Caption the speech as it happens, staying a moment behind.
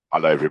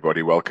Hello,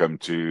 everybody. Welcome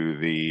to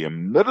the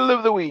middle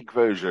of the week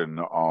version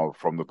of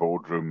From the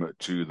Boardroom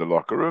to the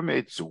Locker Room.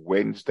 It's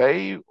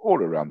Wednesday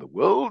all around the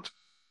world.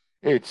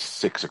 It's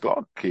 6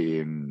 o'clock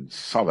in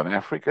Southern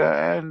Africa,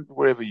 and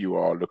wherever you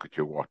are, look at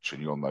your watch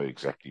and you'll know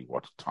exactly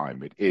what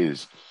time it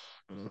is.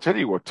 I'll tell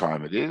you what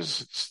time it is.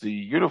 It's the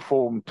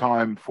uniform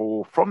time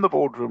for From the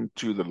Boardroom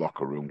to the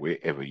Locker Room,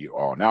 wherever you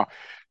are. Now,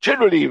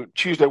 generally,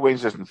 Tuesday,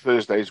 Wednesdays, and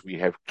Thursdays, we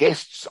have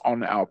guests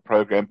on our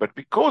program, but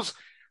because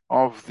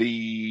of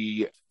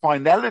the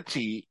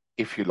finality,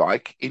 if you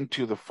like,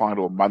 into the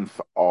final month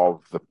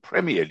of the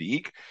Premier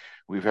League,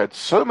 we've had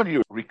so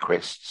many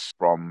requests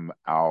from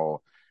our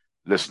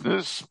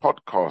listeners,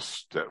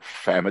 podcast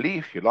family,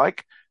 if you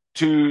like,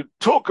 to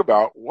talk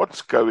about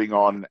what's going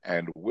on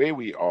and where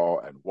we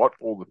are and what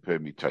all the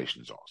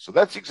permutations are. So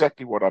that's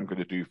exactly what I'm going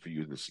to do for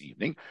you this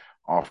evening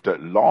after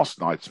last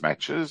night's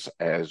matches,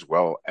 as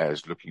well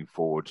as looking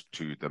forward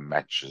to the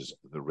matches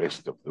the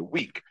rest of the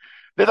week.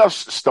 Let us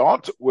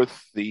start with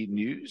the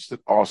news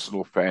that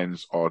Arsenal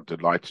fans are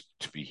delighted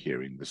to be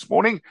hearing this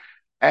morning.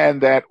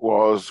 And that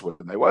was when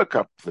they woke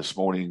up this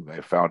morning,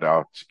 they found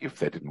out, if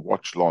they didn't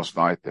watch last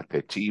night, that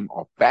their team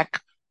are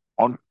back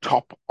on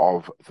top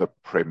of the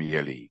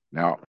Premier League.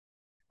 Now,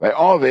 they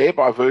are there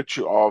by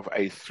virtue of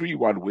a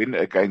 3-1 win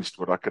against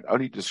what I can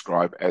only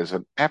describe as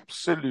an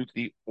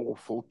absolutely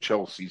awful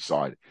Chelsea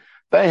side.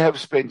 They have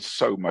spent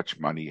so much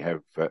money,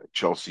 have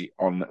Chelsea,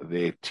 on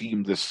their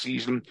team this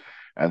season,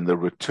 and the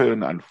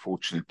return,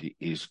 unfortunately,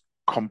 is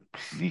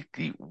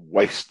completely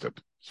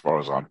wasted as far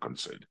as I'm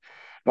concerned.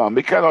 Now,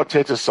 Mikel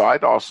Arteta's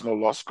side, Arsenal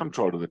lost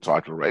control of the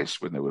title race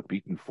when they were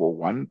beaten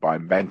 4-1 by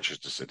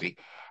Manchester City.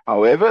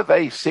 However,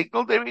 they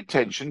signalled their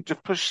intention to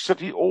push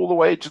City all the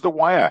way to the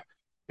wire.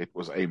 It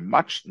was a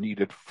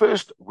much-needed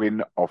first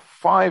win of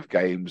 5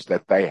 games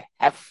that they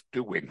have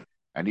to win.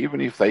 And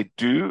even if they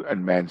do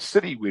and Man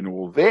City win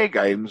all their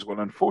games, well,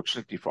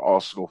 unfortunately for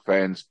Arsenal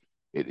fans,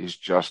 it is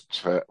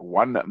just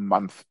 1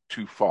 month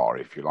too far,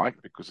 if you like,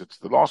 because it's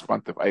the last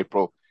month of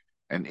April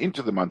and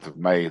into the month of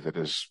May that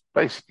has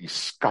basically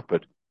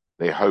scuppered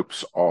their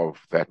hopes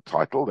of that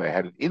title. They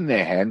had it in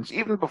their hands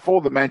even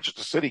before the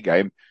Manchester City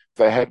game.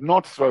 They had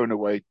not thrown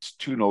away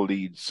 2-0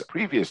 leads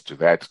previous to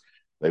that,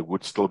 they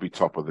would still be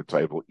top of the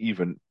table,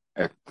 even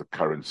at the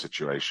current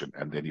situation.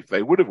 And then if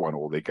they would have won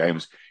all their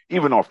games,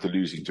 even after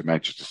losing to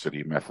Manchester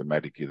City,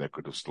 mathematically, they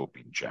could have still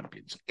been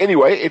champions.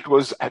 Anyway, it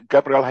was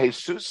Gabriel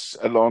Jesus,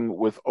 along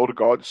with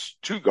Odegaard's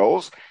 2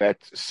 goals, that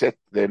set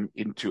them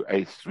into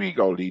a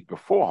 3-goal lead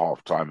before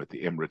halftime at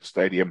the Emirates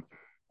Stadium.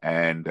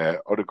 And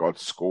Odegaard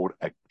scored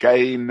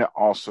again.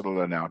 Arsenal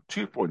are now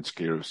 2 points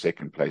clear of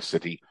second-place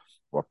City,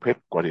 while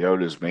Pep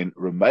Guardiola's men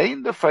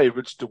remain the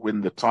favourites to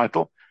win the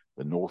title.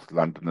 The North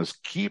Londoners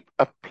keep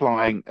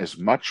applying as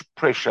much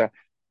pressure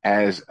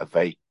as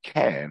they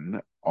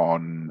can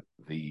on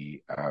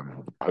the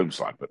home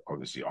side, but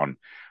obviously on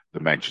the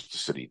Manchester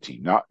City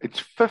team. Now, it's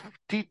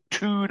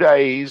 52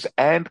 days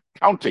and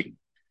counting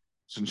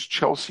since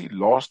Chelsea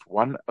last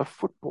won a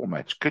football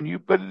match. Can you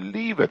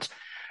believe it?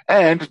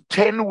 And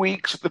 10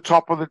 weeks at the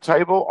top of the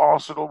table,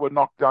 Arsenal were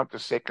knocked down to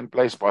second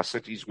place by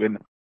City's win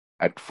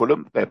at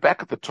Fulham. They're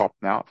back at the top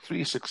now,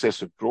 3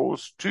 successive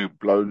draws, 2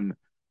 blown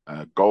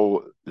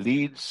goal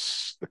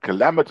leads, the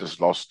calamitous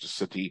loss to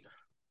City,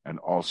 and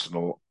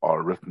Arsenal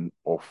are written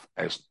off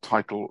as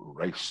title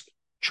race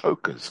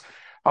chokers.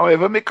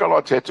 However, Mikel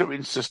Arteta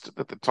insisted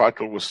that the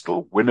title was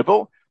still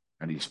winnable,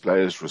 and his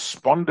players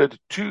responded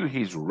to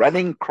his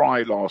rallying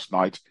cry last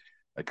night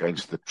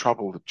against the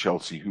troubled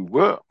Chelsea, who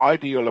were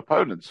ideal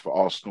opponents for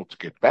Arsenal to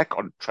get back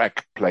on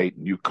track, played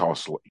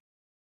Newcastle.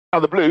 Now,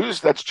 the Blues,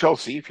 that's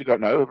Chelsea, if you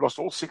don't know, have lost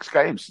all 6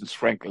 games since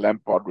Frank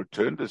Lampard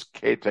returned as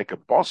caretaker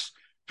boss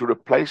to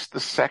replace the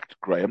sacked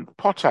Graham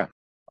Potter.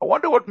 I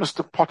wonder what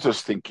Mr.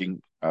 Potter's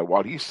thinking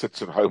while he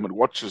sits at home and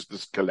watches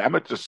this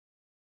calamitous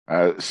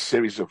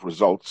series of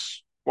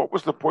results. What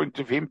was the point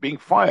of him being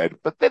fired?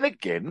 But then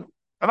again,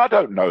 and I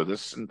don't know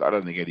this, and I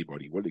don't think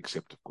anybody will,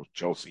 except, of course,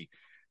 Chelsea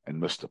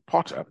and Mr.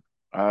 Potter,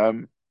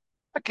 I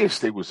guess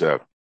there was a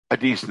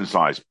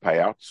decent-sized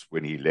payout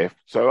when he left.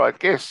 So I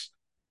guess,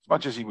 as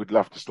much as he would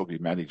love to still be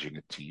managing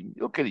a team,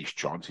 he'll get his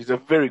chance. He's a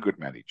very good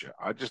manager.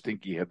 I just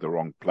think he had the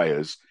wrong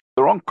players,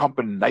 the wrong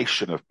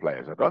combination of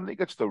players. I don't think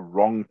it's the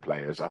wrong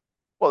players.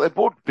 Well, they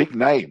bought big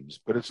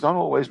names, but it's not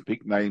always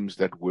big names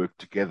that work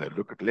together.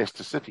 Look at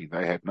Leicester City.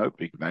 They had no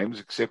big names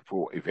except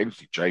for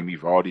eventually Jamie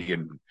Vardy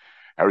and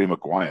Harry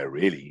Maguire,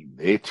 really,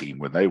 their team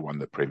when they won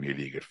the Premier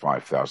League at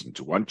 5,000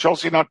 to 1.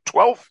 Chelsea now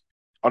 12th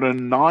on a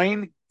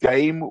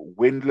 9-game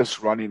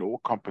winless run in all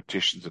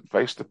competitions and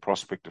face the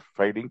prospect of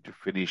failing to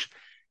finish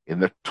in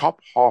the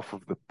top half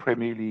of the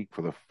Premier League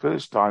for the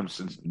first time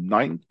since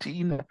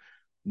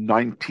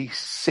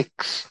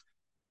 1996.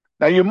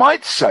 Now, you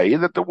might say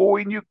that the war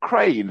in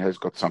Ukraine has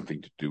got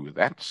something to do with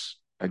that,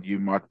 and you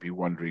might be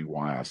wondering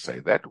why I say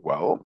that.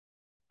 Well,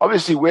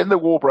 obviously, when the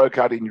war broke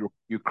out in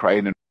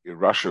Ukraine and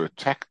Russia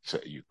attacked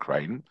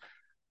Ukraine,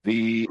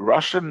 the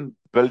Russian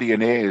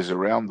billionaires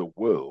around the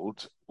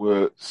world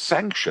were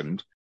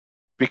sanctioned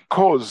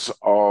because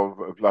of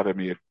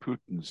Vladimir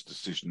Putin's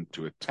decision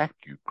to attack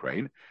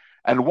Ukraine.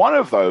 And one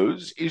of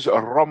those is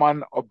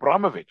Roman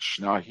Abramovich.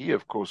 Now, he,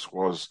 of course,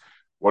 was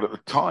what at the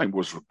time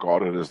was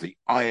regarded as the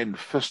iron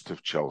fist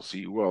of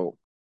Chelsea. Well,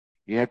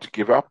 he had to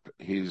give up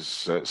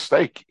his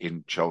stake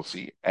in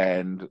Chelsea.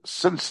 And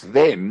since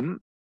then,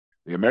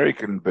 the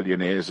American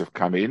billionaires have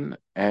come in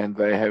and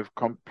they have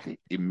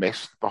completely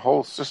messed the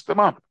whole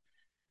system up.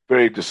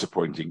 Very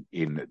disappointing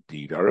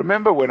indeed. I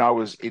remember when I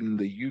was in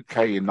the UK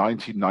in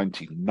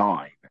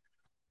 1999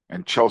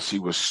 and Chelsea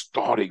was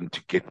starting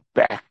to get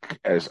back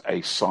as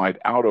a side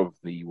out of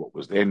the what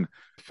was then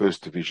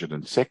First Division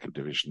and Second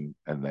Division,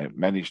 and they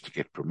managed to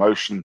get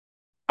promotion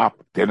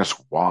up. Dennis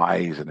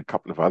Wise and a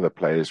couple of other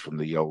players from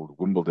the old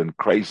Wimbledon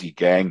crazy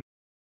gang.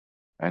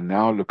 And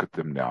now look at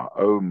them now.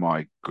 Oh,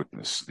 my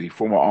goodness. The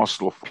former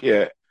Arsenal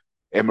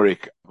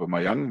Pierre-Emerick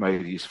Aubameyang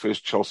made his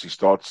first Chelsea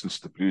start since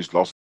the Blues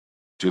lost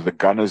to the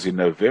Gunners in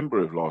November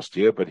of last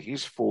year, but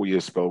his 4-year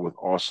spell with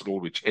Arsenal,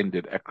 which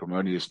ended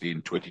acrimoniously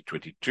in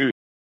 2022,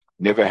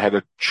 never had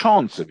a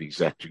chance of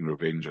exacting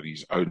revenge on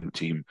his own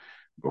team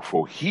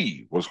before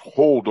he was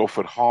hauled off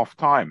at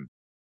half-time.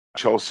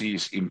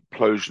 Chelsea's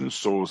implosion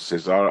saw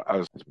Cesar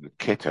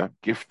Azpilicueta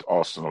gift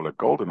Arsenal a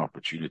golden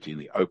opportunity in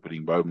the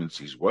opening moments.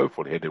 His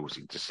woeful header was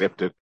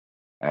intercepted,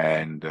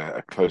 and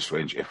a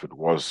close-range effort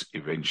was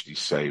eventually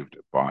saved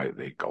by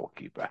their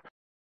goalkeeper.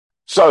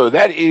 So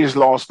that is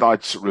last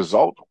night's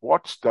result.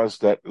 What does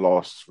that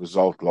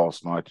result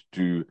last night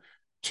do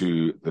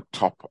to the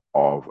top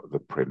of the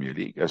Premier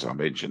League? As I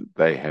mentioned,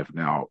 they have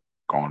now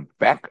gone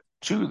back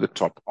to the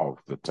top of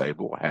the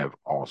table, have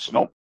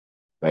Arsenal.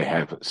 They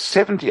have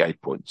 78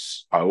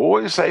 points. I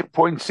always say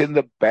points in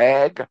the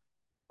bag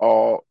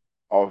are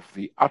of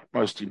the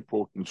utmost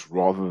importance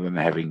rather than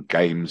having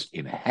games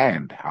in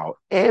hand.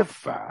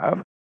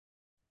 However,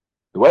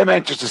 the way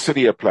Manchester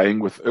City are playing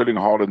with Erling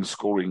Haaland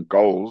scoring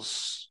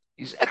goals,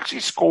 he's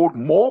actually scored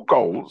more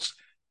goals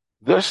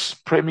this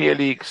Premier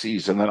League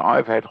season than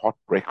I've had hot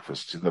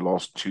breakfasts in the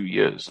last 2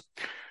 years.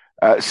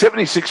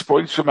 76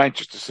 points for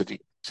Manchester City,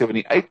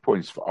 78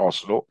 points for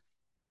Arsenal,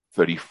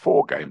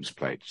 34 games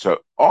played. So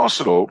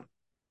Arsenal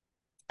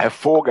have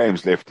 4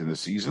 games left in the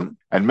season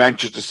and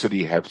Manchester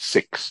City have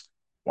 6.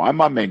 Why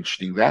am I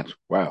mentioning that?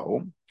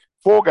 Well,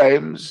 4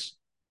 games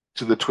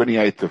to the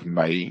 28th of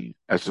May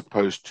as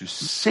opposed to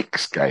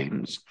 6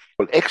 games.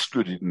 Well,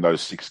 excluded in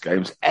those 6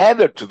 games,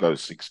 added to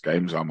those 6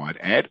 games, I might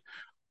add,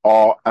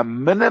 are a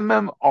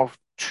minimum of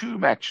 2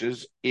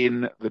 matches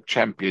in the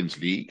Champions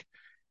League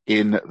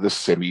in the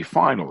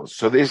semi-finals.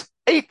 So there's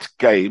 8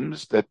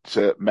 games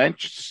that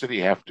Manchester City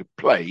have to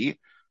play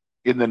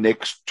in the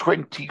next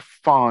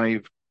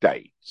 25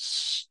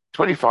 days.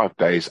 25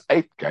 days,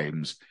 8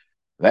 games.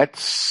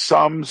 That's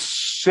some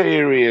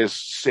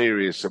serious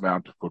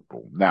amount of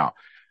football. Now,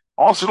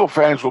 Arsenal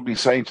fans will be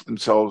saying to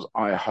themselves,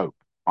 I hope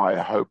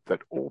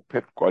that all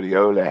Pep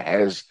Guardiola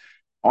has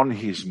on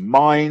his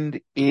mind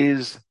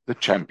is the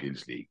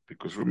Champions League.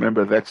 Because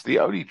remember, that's the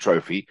only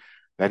trophy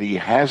that he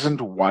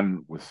hasn't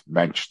won with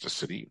Manchester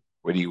City.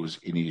 When he was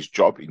in his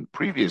job in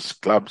previous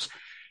clubs,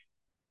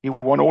 he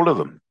won all of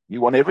them. He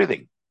won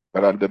everything.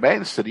 But under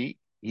Man City,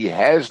 he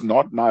has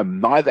not,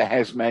 neither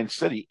has Man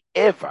City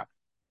ever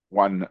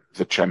won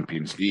the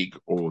Champions League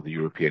or the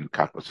European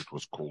Cup, as it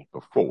was called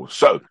before.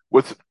 So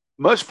with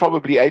most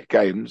probably 8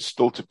 games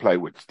still to play,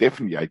 which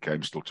definitely 8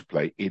 games still to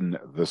play in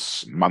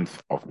this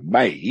month of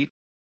May,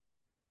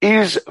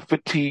 is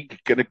fatigue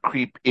going to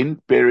creep in,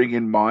 bearing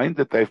in mind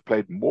that they've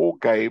played more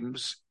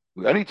games?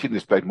 The only team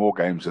that's played more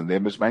games than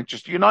them is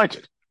Manchester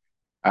United.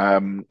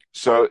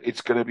 So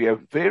it's going to be a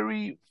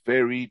very,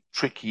 very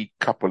tricky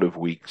couple of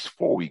weeks,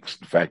 4 weeks,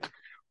 in fact,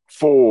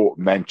 for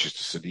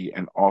Manchester City,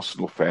 and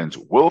Arsenal fans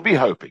will be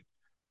hoping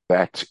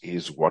that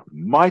is what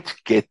might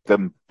get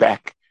them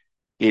back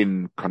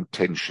in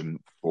contention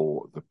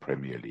for the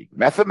Premier League.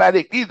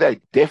 Mathematically, they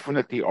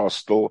definitely are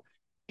still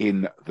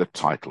in the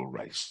title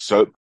race.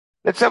 So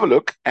let's have a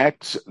look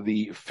at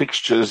the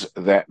fixtures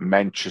that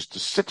Manchester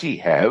City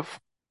have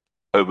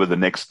over the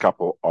next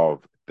couple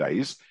of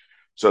days.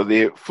 So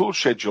their full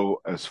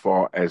schedule as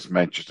far as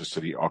Manchester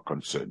City are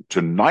concerned.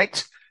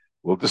 Tonight,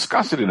 we'll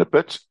discuss it in a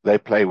bit, they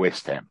play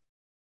West Ham.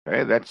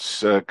 Okay,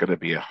 that's going to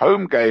be a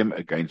home game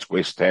against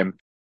West Ham.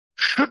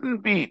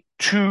 Shouldn't be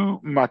too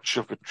much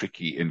of a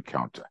tricky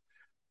encounter.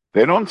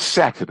 Then on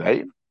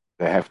Saturday,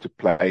 they have to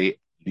play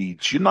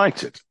Leeds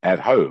United at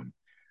home.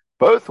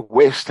 Both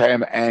West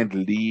Ham and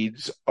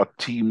Leeds are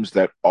teams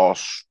that are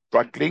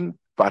struggling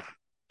but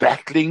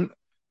battling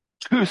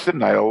tooth and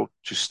nail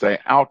to stay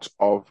out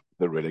of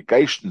the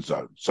relegation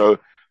zone. So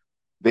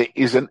there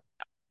is an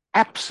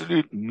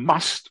absolute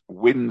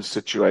must-win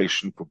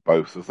situation for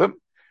both of them.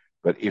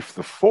 But if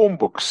the form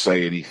books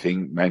say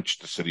anything,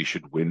 Manchester City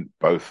should win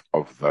both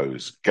of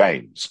those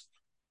games.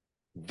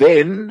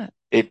 Then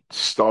it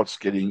starts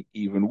getting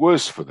even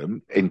worse for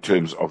them in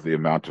terms of the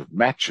amount of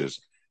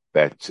matches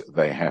that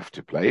they have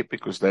to play,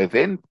 because they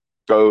then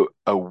go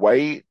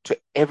away to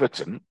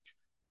Everton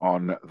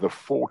on the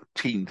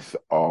 14th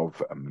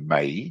of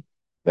May.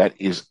 That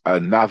is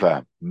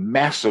another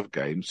massive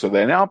game. So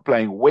they're now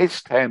playing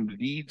West Ham,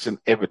 Leeds, and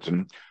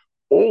Everton.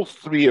 All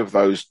three of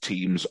those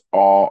teams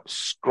are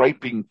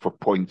scraping for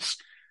points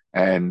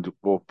and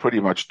will pretty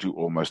much do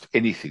almost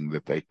anything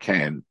that they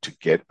can to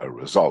get a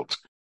result.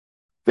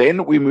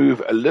 Then we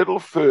move a little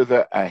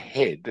further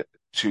ahead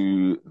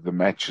to the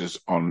matches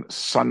on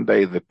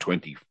Sunday, the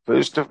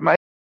 21st of May.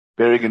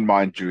 Bearing in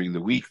mind during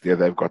the week there,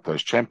 they've got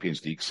those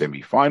Champions League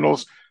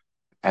semi-finals.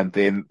 And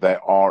then they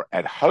are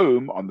at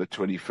home on the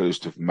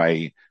 21st of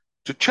May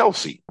to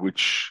Chelsea,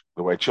 which,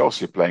 the way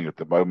Chelsea are playing at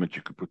the moment,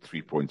 you can put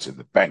 3 points in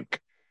the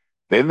bank.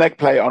 Then they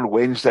play on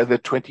Wednesday, the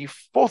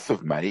 24th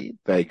of May.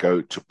 They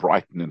go to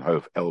Brighton and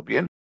Hove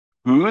Albion,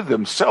 who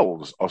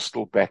themselves are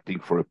still battling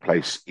for a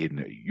place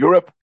in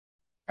Europe.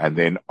 And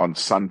then on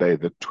Sunday,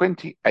 the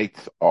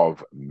 28th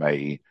of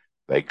May,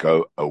 they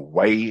go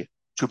away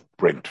to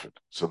Brentford.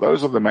 So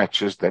those are the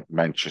matches that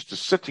Manchester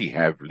City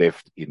have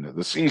left in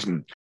the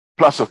season.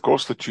 Plus, of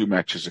course, the 2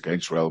 matches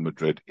against Real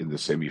Madrid in the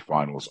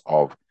semi-finals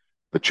of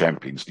the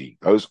Champions League.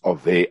 Those are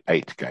their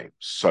 8 games.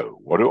 So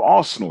what do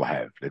Arsenal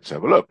have? Let's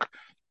have a look.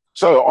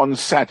 So on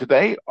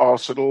Saturday,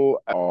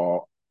 Arsenal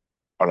are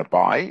on a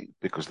bye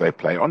because they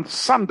play on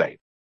Sunday.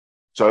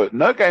 So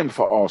no game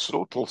for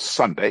Arsenal till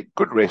Sunday.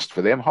 Good rest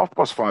for them.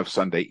 5:30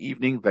 Sunday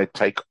evening, they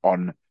take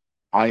on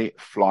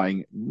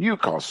high-flying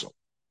Newcastle.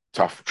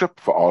 Tough trip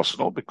for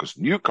Arsenal because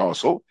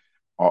Newcastle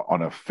are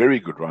on a very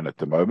good run at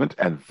the moment,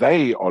 and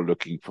they are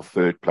looking for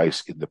 3rd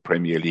place in the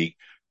Premier League,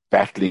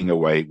 battling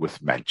away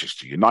with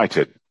Manchester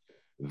United.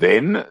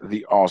 Then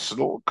the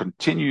Arsenal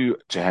continue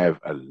to have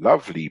a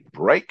lovely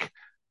break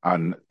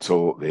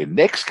until their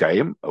next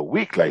game a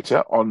week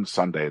later on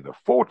Sunday, the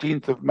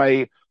 14th of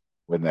May,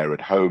 when they're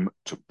at home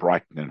to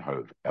Brighton and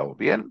Hove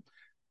Albion.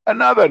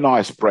 Another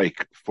nice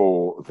break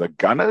for the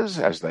Gunners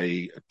as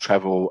they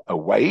travel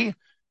away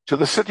to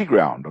the City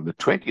Ground on the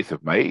 20th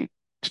of May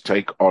to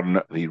take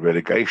on the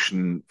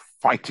relegation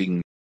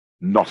fighting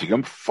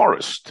Nottingham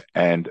Forest.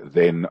 And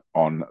then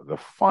on the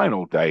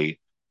final day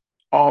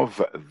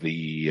of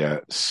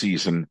the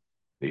season,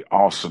 the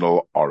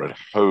Arsenal are at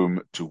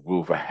home to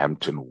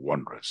Wolverhampton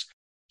Wanderers.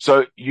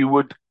 So you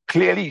would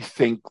clearly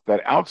think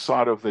that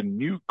outside of the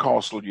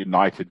Newcastle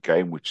United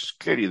game, which is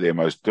clearly their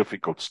most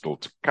difficult still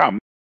to come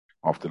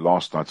after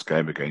last night's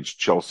game against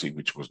Chelsea,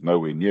 which was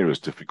nowhere near as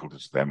difficult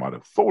as they might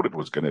have thought it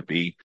was going to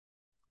be,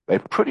 they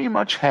pretty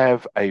much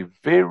have a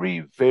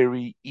very,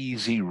 very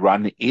easy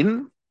run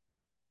in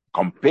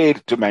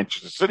compared to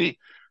Manchester City,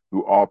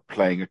 who are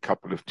playing a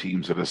couple of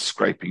teams that are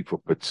scraping for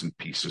bits and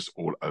pieces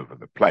all over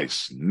the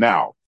place.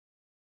 Now,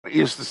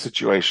 is the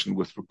situation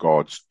with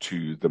regards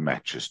to the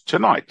matches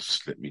tonight?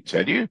 Let me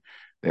tell you,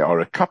 there are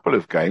a couple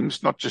of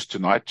games, not just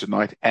tonight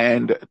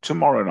and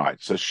tomorrow night.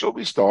 So shall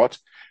we start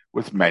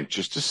with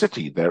Manchester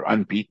City? They're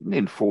unbeaten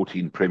in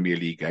 14 Premier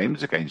League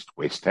games against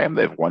West Ham.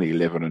 They've won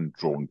 11 and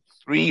drawn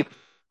 3.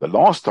 The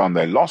last time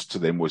they lost to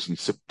them was in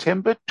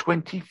September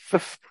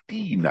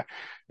 2015.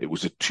 It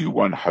was a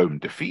 2-1 home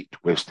defeat.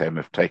 West Ham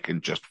have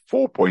taken just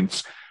 4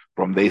 points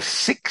from their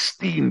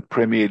 16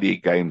 Premier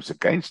League games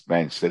against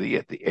Man City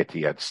at the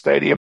Etihad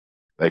Stadium.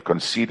 They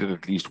conceded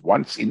at least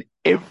once in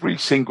every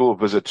single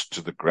visit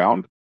to the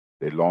ground.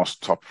 Their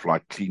last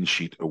top-flight clean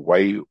sheet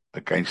away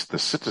against the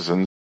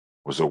Citizens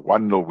was a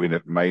 1-0 win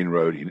at Main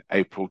Road in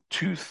April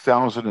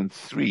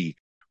 2003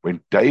 when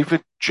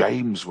David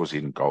James was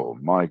in goal.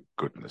 My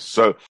goodness.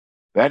 So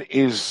that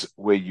is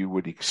where you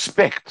would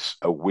expect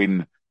a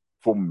win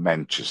for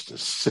Manchester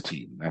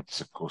City. And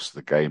that's, of course,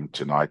 the game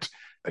tonight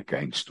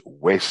against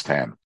West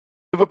Ham.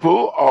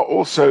 Liverpool are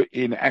also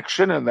in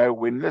action, and they're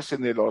winless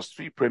in their last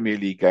 3 Premier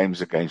League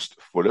games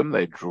against Fulham.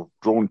 They've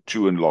drawn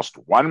 2 and lost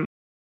 1.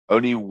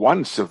 Only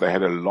once have they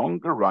had a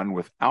longer run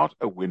without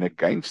a win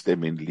against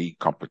them in league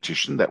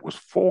competition. That was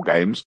 4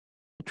 games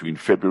between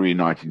February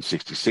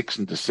 1966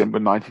 and December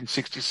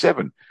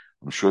 1967.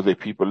 I'm sure there are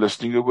people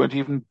listening who weren't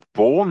even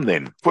born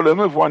then. Fulham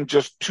have won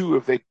just 2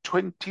 of their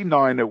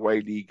 29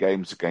 away league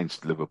games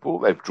against Liverpool.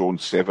 They've drawn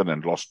 7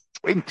 and lost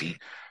 20.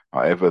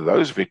 However,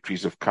 those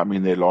victories have come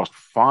in their last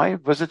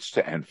 5 visits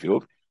to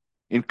Anfield,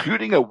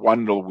 including a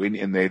 1-0 win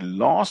in their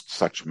last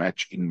such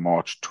match in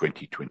March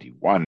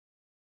 2021.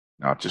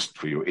 Now, just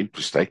for your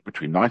interest sake,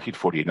 between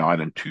 1949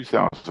 and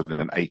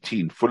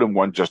 2018, Fulham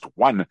won just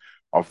 1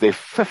 of their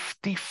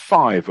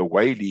 55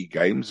 away league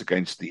games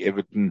against the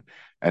Everton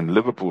and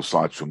Liverpool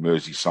sides from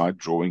Merseyside,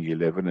 drawing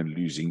 11 and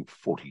losing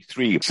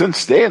 43.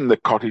 Since then, the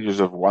Cottagers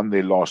have won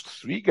their last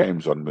 3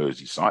 games on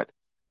Merseyside.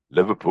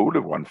 Liverpool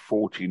have won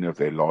 14 of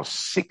their last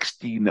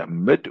 16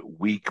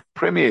 midweek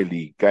Premier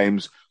League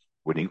games,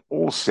 winning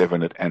all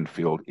 7 at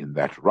Anfield in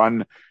that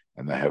run.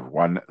 And they have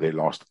won their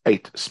last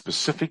 8,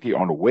 specifically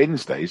on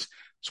Wednesdays,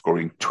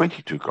 scoring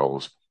 22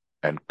 goals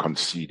and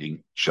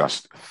conceding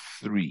just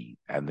 3.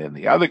 And then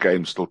the other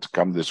game still to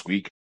come this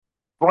week,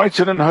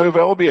 Brighton and Hove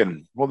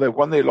Albion. Well, they've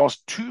won their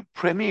last 2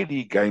 Premier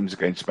League games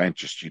against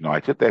Manchester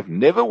United. They've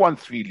never won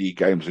 3 league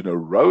games in a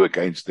row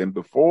against them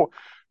before,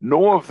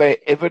 nor have they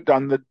ever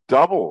done the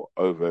double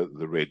over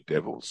the Red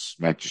Devils.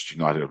 Manchester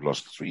United have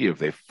lost 3 of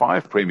their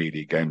 5 Premier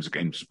League games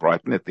against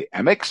Brighton at the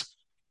Amex.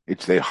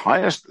 It's their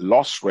highest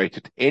loss rate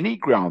at any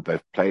ground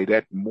they've played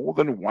at more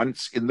than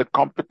once in the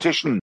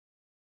competition.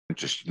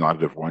 Manchester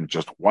United have won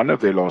just one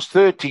of their last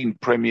 13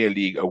 Premier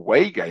League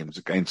away games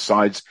against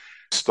sides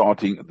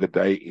starting the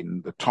day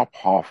in the top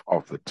half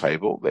of the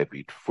table. They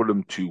beat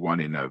Fulham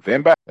 2-1 in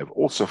November. They've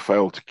also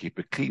failed to keep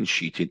a clean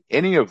sheet in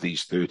any of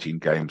these 13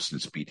 games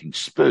since beating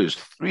Spurs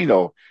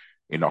 3-0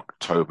 in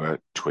October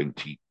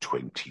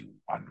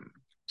 2021.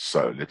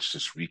 So let's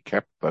just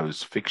recap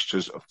those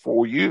fixtures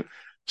for you.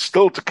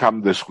 Still to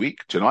come this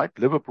week. Tonight,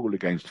 Liverpool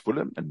against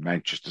Fulham and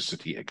Manchester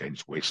City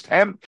against West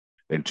Ham.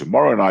 Then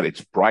tomorrow night,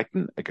 it's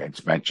Brighton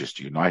against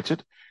Manchester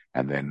United.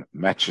 And then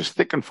matches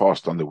thick and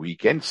fast on the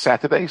weekend.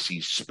 Saturday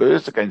sees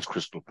Spurs against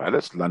Crystal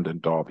Palace, London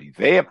derby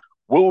there.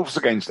 Wolves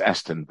against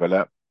Aston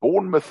Villa.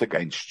 Bournemouth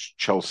against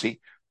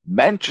Chelsea.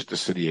 Manchester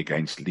City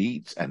against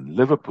Leeds. And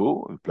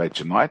Liverpool, who play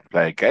tonight,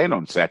 play again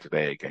on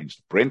Saturday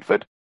against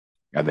Brentford.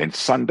 And then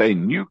Sunday,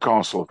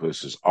 Newcastle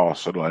versus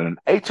Arsenal. And an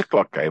 8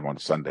 o'clock game on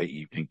Sunday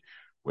evening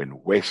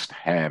when West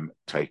Ham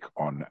take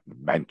on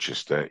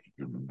Manchester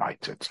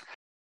United.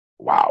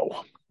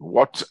 Wow,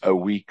 what a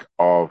week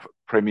of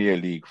Premier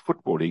League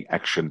footballing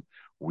action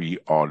we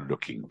are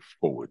looking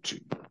forward to.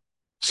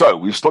 So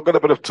we've still got a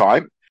bit of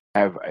time to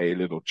have a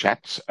little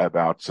chat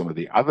about some of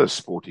the other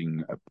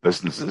sporting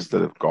businesses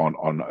that have gone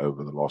on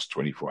over the last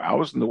 24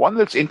 hours. And the one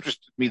that's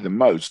interested me the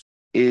most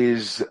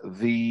is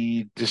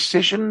the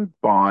decision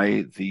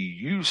by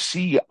the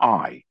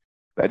UCI,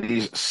 that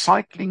is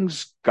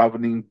cycling's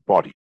governing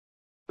body.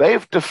 They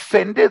have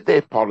defended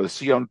their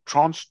policy on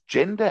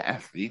transgender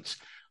athletes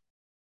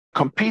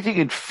competing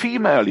in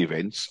female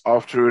events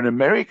after an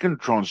American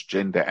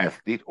transgender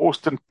athlete,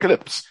 Austin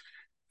Phillips,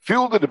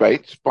 fueled the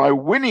debate by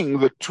winning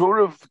the Tour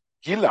of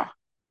Gila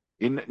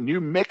in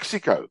New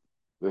Mexico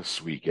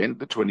this weekend.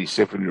 The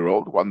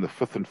 27-year-old won the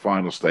fifth and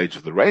final stage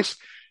of the race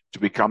to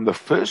become the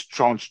first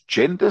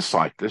transgender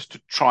cyclist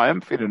to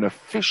triumph in an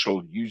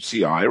official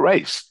UCI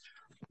race.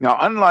 Now,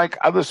 unlike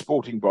other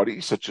sporting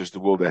bodies such as the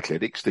World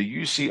Athletics, the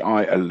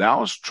UCI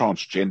allows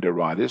transgender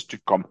riders to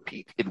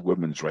compete in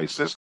women's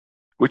races,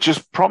 which has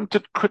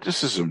prompted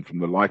criticism from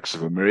the likes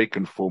of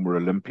American former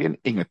Olympian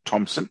Inga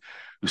Thompson,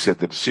 who said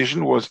the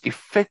decision was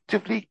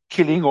effectively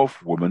killing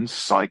off women's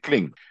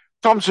cycling.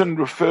 Thompson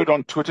referred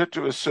on Twitter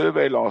to a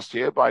survey last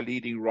year by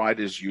Leading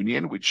Riders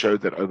Union, which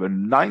showed that over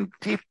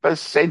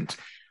 90%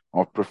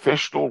 of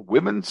professional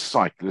women's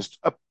cyclists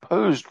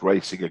opposed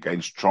racing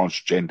against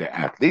transgender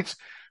athletes,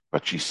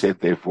 but she said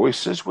their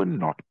voices were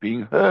not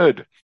being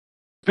heard.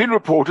 It's been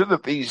reported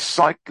that the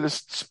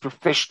Cyclists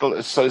Professional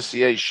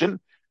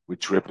Association,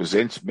 which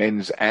represents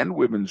men's and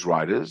women's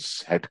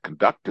riders, had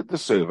conducted the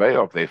survey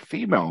of their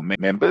female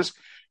members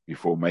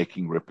before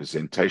making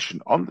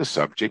representation on the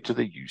subject to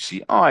the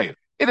UCI.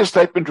 In a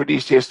statement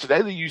released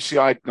yesterday, the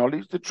UCI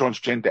acknowledged that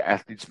transgender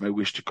athletes may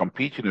wish to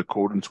compete in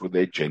accordance with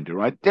their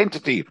gender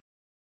identity.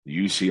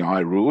 The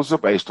UCI rules are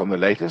based on the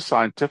latest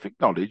scientific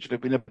knowledge and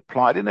have been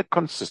applied in a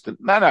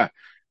consistent manner.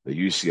 The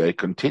UCA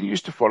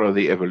continues to follow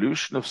the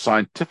evolution of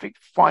scientific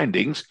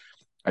findings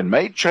and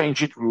may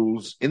change its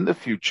rules in the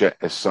future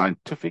as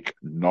scientific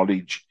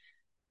knowledge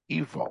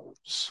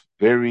evolves.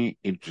 Very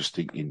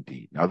interesting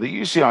indeed. Now, the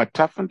UCI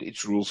toughened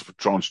its rules for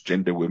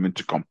transgender women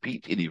to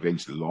compete in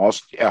events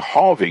last year,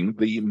 halving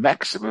the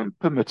maximum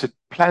permitted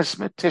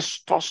plasma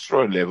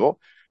testosterone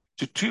level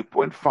to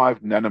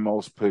 2.5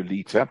 nanomoles per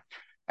liter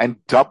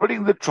and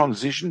doubling the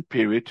transition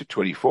period to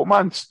 24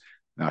 months.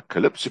 Now,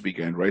 Calypso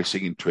began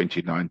racing in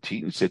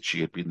 2019, said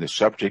she had been the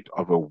subject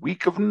of a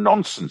week of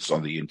nonsense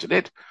on the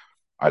internet.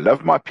 I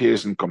love my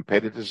peers and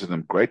competitors and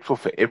am grateful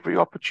for every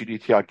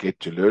opportunity I get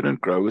to learn and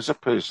grow as a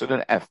person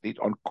and athlete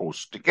on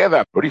course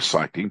together. British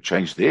Cycling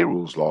changed their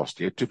rules last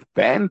year to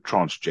ban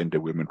transgender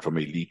women from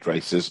elite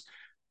races,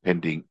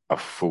 pending a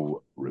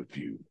full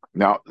review.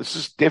 Now, this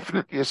is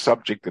definitely a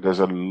subject that has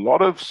a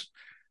lot of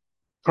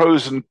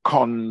pros and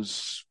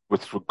cons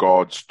with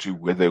regards to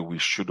whether we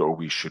should or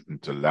we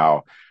shouldn't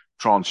allow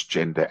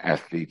transgender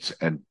athletes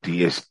and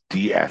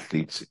DSD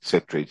athletes,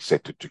 etc.,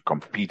 to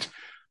compete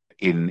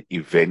in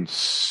events.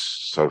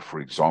 So,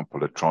 for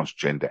example, a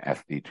transgender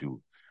athlete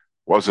who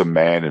was a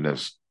man and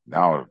is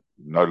now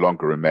no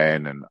longer a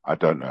man, and I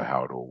don't know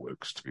how it all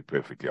works, to be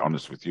perfectly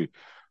honest with you.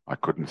 I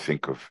couldn't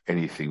think of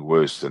anything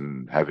worse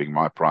than having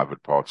my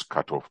private parts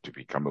cut off to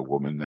become a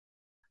woman.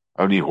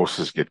 Only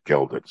horses get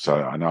gelded,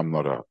 so and I'm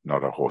not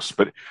a horse.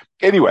 But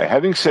anyway,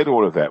 having said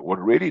all of that,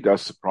 what really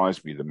does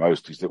surprise me the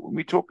most is that when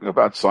we're talking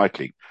about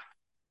cycling,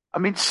 I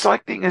mean,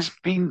 cycling has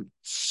been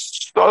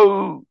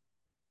so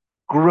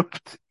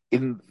gripped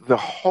in the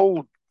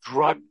whole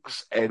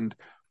drugs and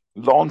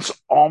Lance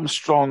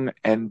Armstrong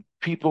and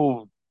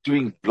people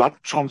doing blood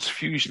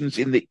transfusions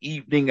in the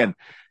evening and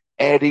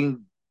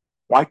adding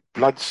white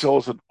blood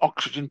cells and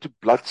oxygen to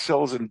blood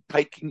cells and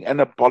taking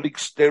anabolic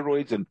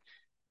steroids and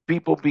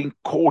people being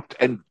caught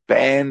and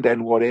banned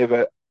and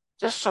whatever,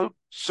 just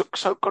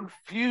so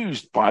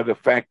confused by the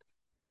fact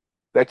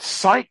that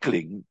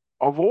cycling,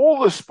 of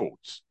all the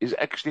sports, is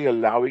actually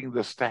allowing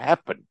this to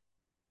happen.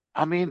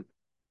 I mean,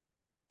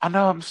 I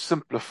know I'm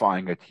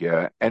simplifying it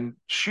here, and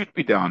shoot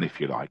me down if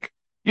you like,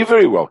 You're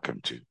very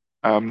welcome to.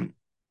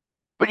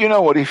 But you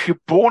know what? If you're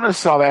born a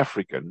South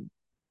African,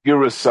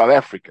 you're a South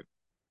African.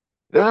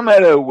 It doesn't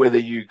matter whether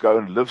you go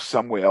and live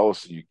somewhere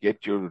else and you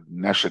get your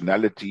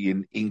nationality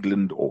in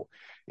England or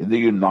in the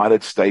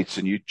United States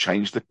and you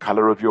change the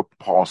color of your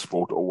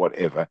passport or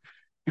whatever.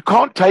 You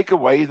can't take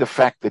away the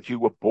fact that you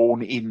were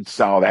born in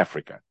South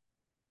Africa.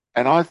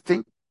 And I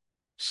think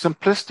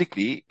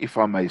simplistically, if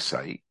I may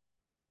say,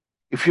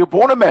 if you're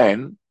born a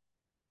man,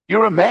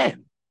 you're a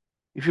man.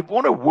 If you're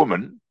born a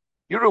woman,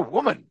 you're a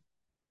woman.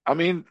 I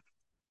mean,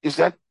 is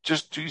that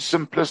just too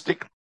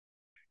simplistic?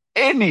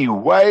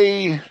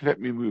 Anyway, let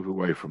me move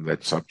away from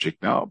that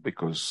subject now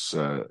because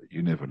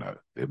you never know.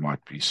 There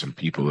might be some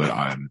people that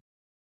I am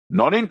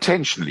not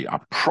intentionally,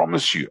 I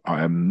promise you,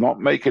 I am not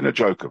making a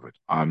joke of it.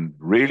 I'm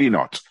really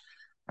not.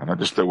 And I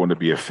just don't want to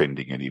be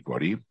offending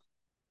anybody.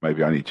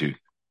 Maybe I need to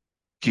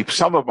keep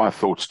some of my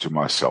thoughts to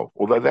myself,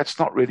 although that's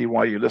not really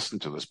why you listen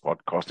to this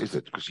podcast, is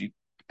it? Because you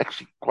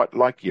actually quite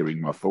like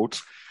hearing my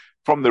thoughts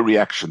from the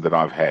reaction that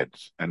I've had.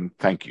 And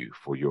thank you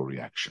for your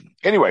reaction.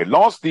 Anyway,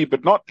 lastly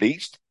but not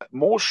least,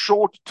 more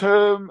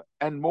short-term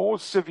and more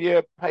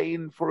severe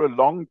pain for a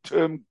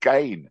long-term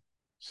gain.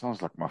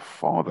 Sounds like my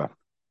father.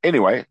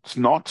 Anyway, it's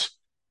not.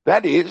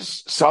 That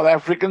is South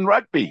African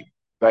rugby.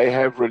 They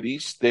have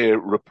released their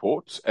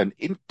report, an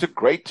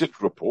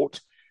integrated report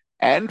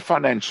and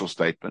financial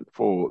statement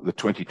for the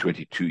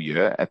 2022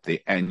 year at the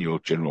annual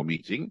general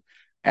meeting.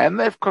 And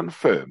they've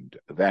confirmed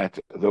that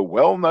the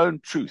well-known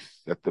truth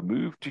that the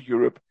move to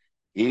Europe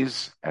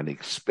is an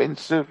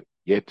expensive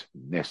yet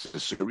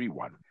necessary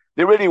one.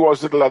 There really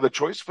was little other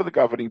choice for the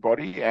governing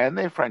body and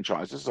their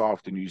franchises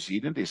after New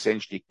Zealand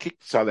essentially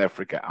kicked South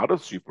Africa out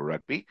of Super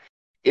Rugby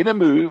in a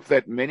move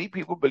that many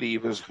people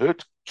believe has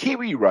hurt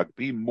Kiwi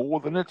rugby more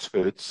than it's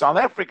hurt South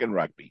African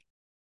rugby.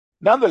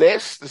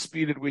 Nonetheless, the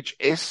speed at which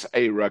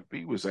SA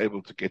Rugby was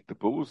able to get the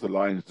Bulls, the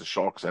Lions, the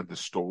Sharks, and the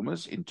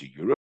Stormers into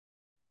Europe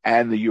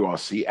and the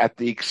URC at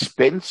the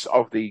expense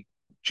of the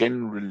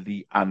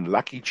generally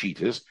unlucky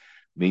Cheetahs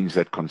means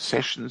that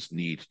concessions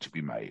need to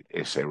be made.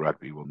 SA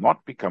Rugby will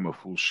not become a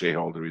full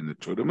shareholder in the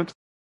tournament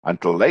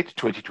until late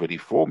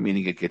 2024,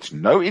 meaning it gets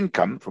no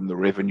income from the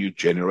revenue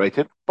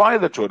generated by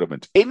the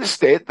tournament.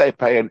 Instead, they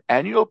pay an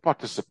annual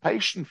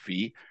participation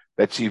fee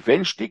that's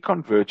eventually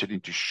converted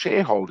into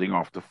shareholding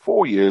after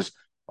 4 years,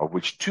 of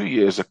which 2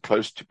 years are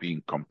close to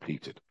being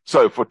completed.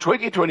 So for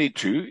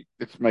 2022,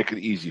 let's make it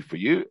easy for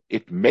you,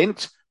 it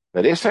meant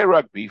that SA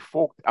Rugby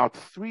forked out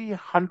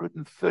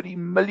 330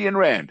 million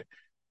rand,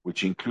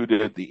 which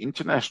included the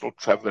international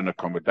travel and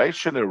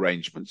accommodation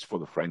arrangements for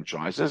the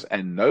franchises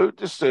and no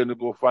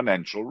discernible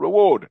financial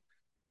reward.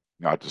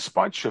 Now,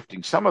 despite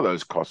shifting some of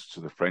those costs to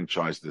the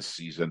franchise this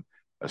season,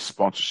 a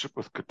sponsorship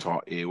with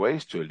Qatar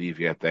Airways to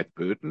alleviate that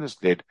burden has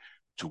led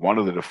to one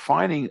of the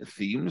defining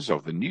themes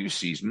of the new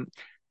season,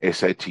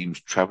 SA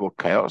teams travel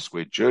chaos,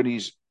 where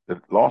journeys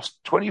that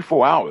last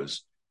 24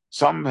 hours,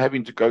 some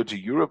having to go to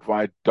Europe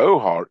via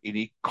Doha in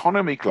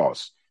economy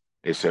class.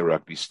 SA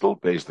Rugby still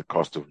bears the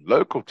cost of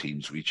local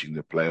teams reaching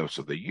the playoffs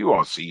of the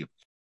URC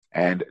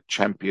and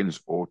Champions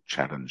or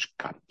Challenge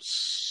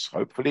Cups.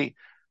 Hopefully,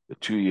 the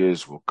 2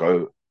 years will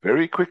go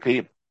very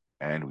quickly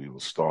and we will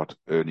start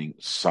earning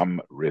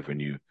some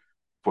revenue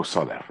for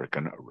South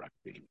African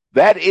rugby.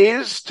 That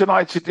is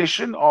tonight's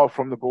edition of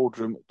From the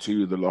Boardroom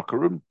to the Locker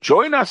Room.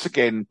 Join us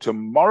again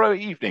tomorrow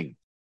evening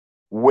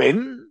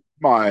when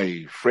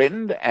my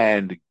friend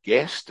and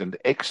guest and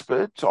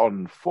expert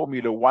on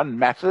Formula One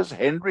matters,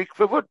 Hendrik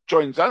Verwoerd,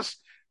 joins us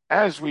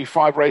as we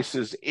 5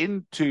 races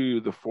into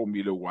the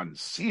Formula One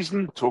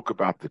season, talk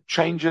about the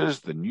changes,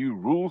 the new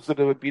rules that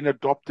have been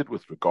adopted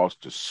with regards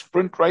to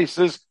sprint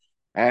races,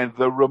 and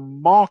the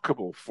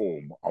remarkable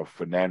form of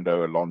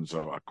Fernando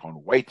Alonso. I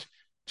can't wait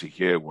to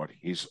hear what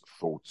his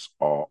thoughts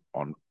are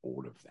on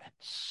all of that.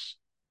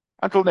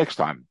 Until next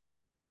time,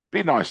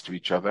 be nice to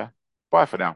each other. Bye for now.